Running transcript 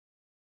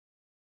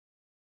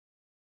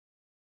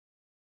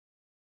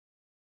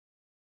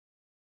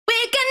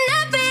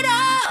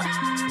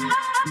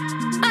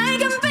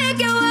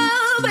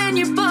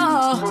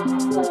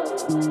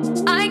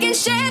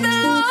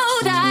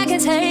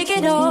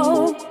it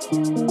all.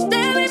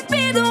 Let me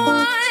be the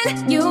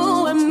one,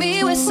 you and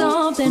me with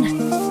something.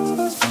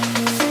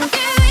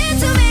 Give it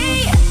to me.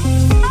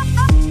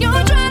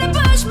 You're trying to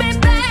push me,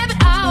 baby,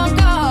 I won't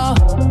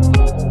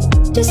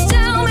go. Just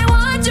tell me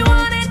what you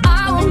want and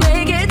I will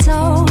make it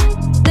so.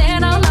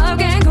 Then our love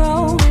can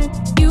grow.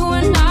 You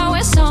and I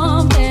with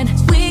something.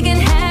 We can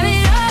have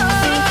it all.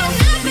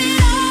 We can have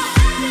it all.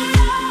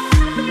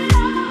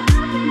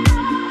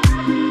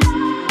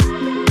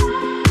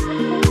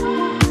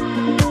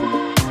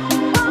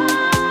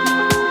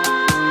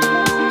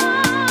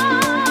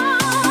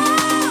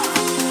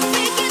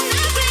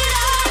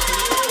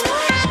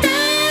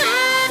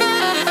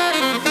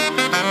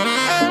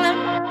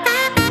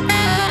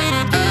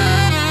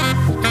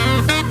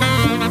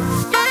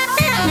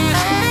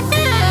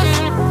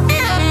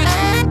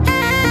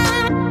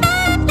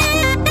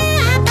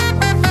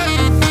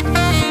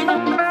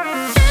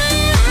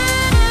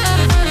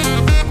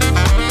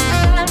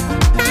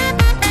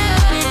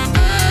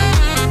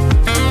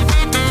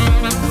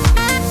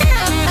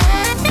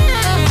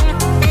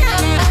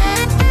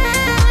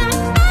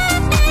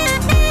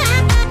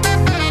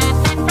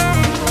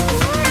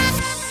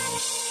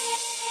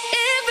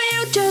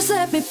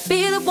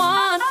 Be the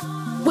one,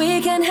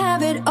 we can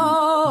have it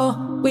all.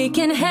 We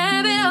can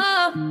have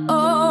it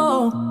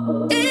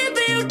all.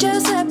 If you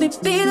just let me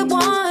be the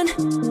one,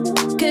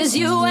 'cause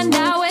you and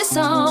I with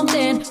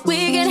something.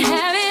 We can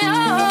have it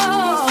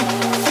all.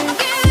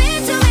 Give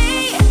it to me.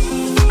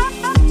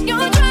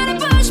 You're trying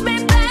to push me,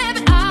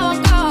 baby, I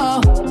won't go.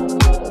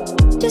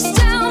 Just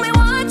tell me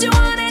what you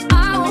want and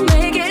I will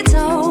make it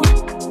so.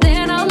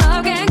 Then our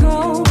love can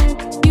grow.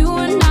 You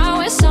and I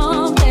with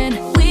something.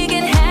 We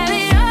can have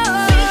it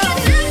all.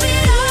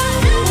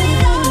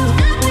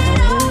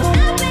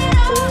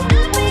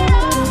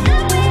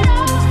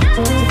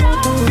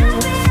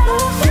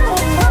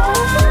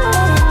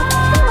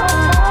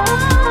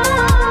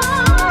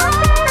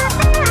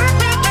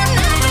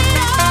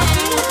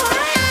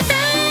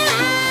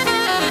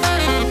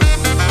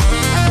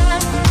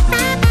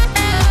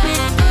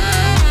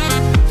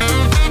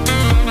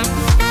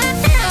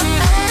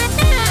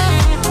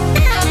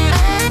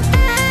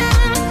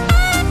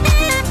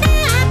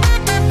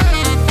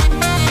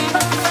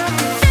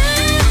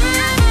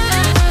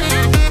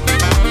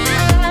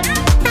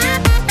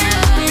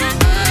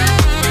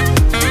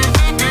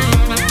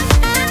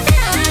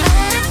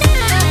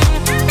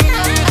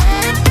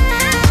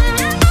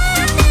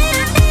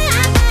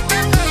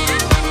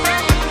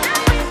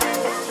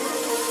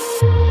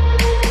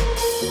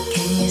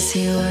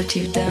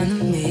 You've done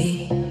to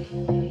me.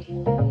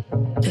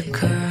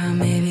 Look around,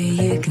 maybe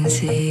you can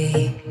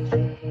see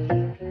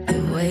the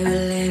way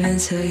we're living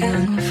so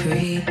young and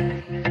free.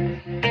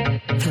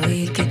 Thought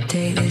you could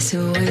take this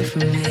away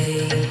from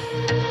me.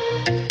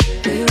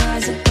 We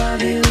rise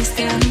above you, we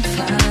stand and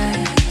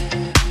fight.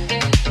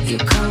 You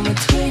come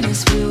between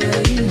us, we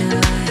will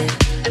unite.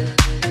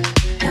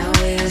 Now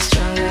we are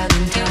stronger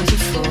than times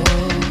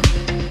before.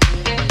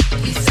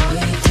 You thought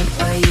you took,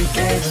 but you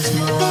gave us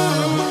more.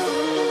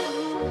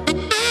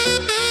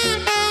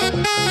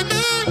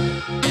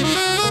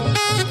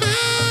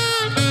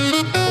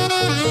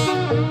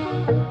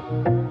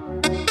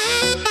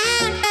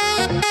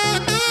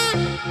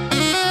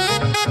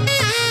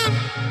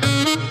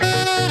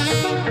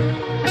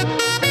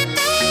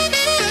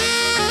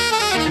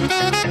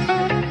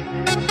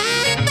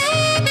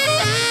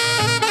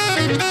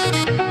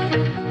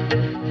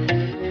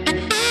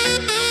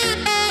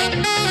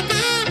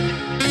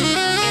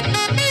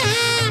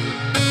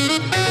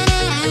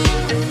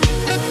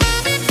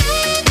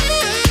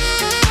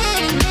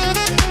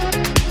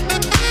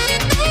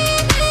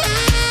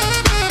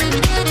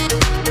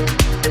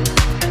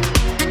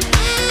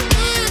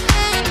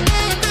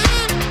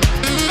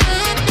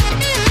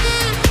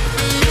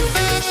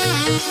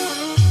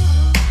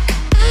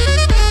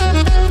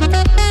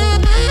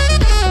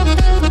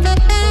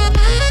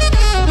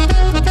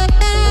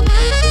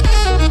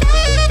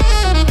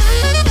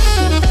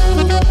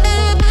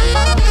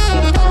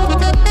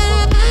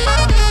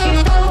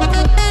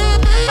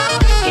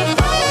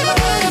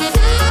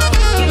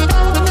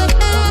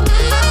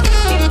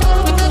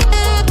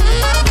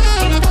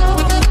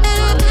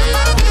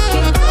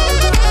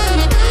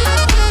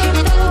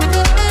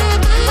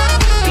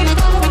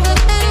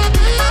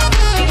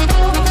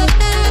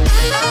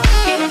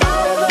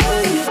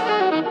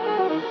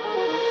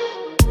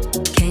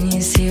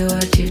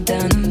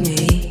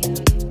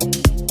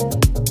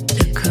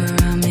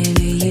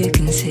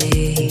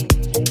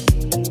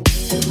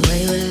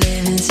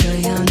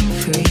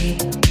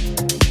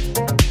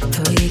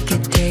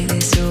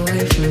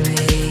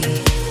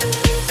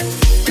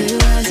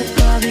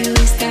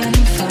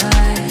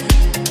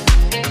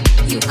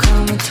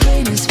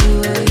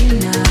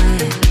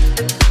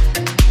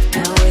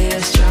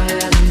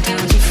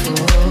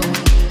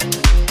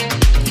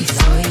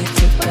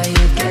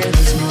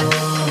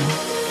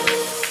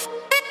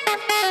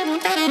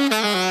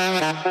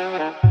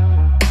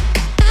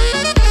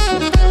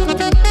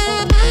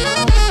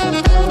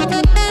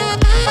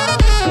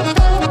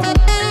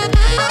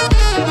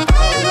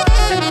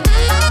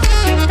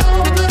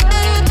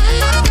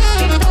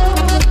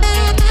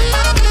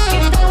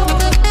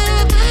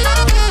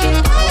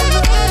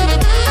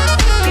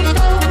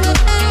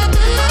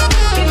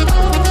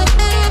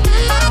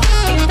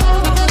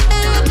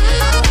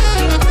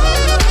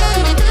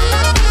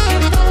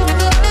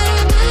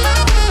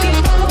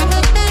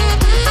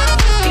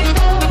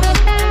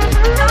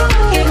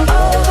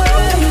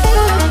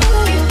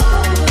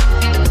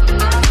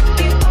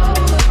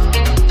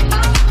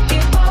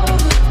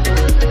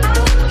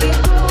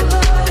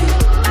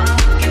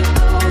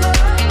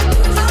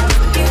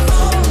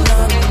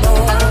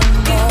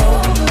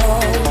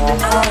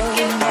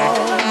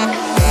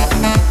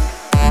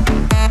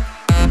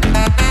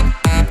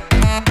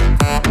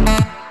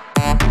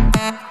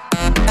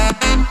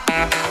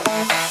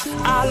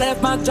 I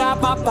left my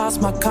job, my boss,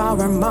 my car,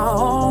 and my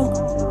home.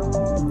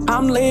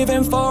 I'm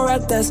leaving for a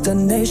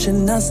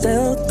destination I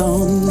still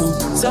don't know.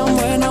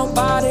 Somewhere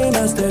nobody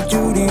does their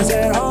duties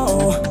at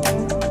all.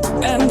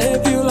 And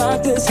if you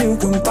like this, you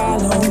can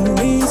follow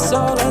me.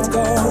 So let's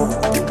go,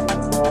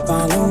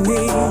 follow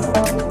me,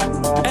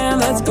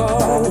 and let's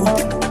go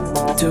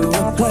to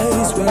a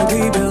place where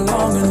we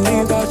belong and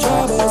leave our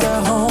troubles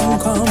at home.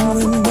 Come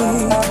with me.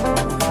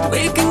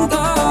 We can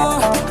go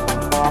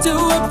to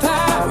a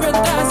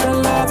paradise of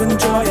love and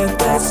joy, a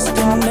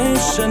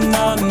destination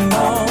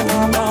unknown.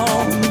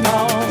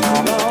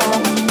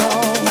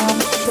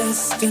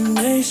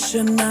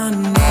 Destination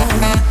unknown.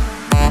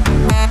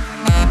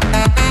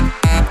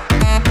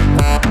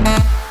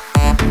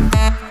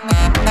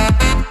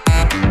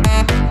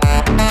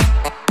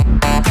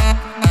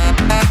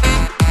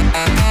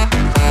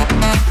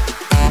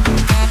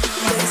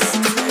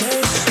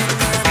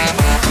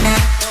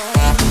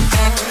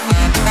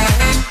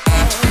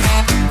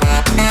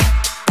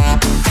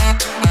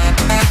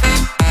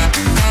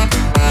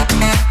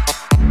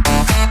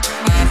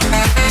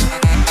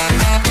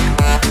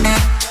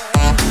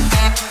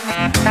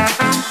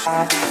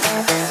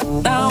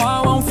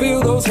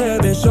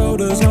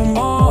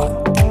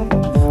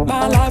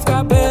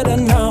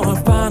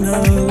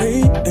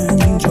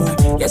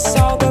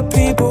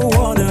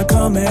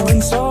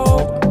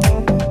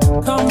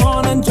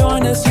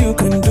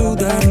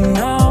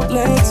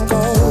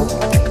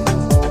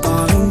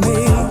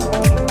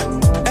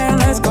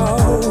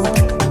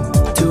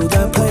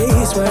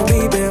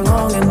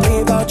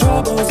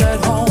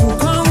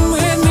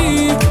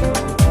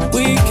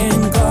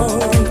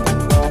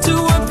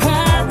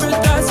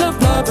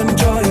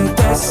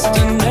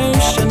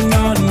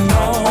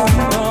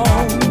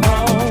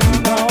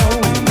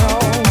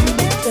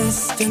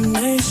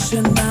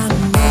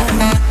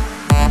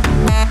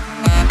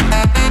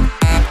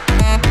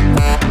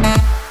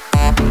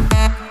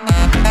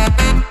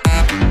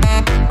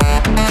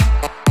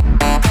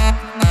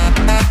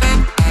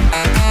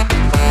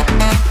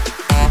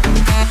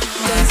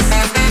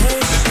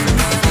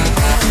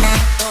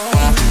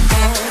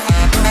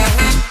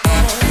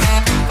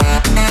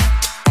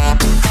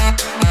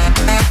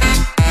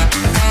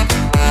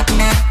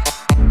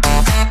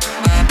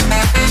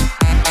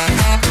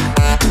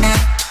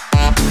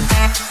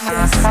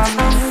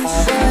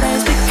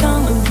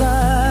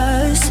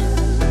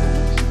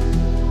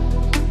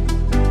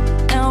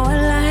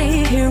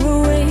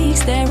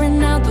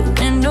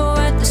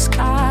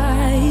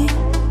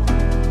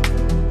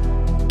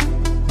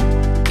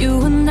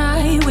 You and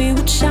I, we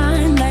would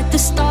shine like the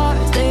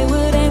stars. They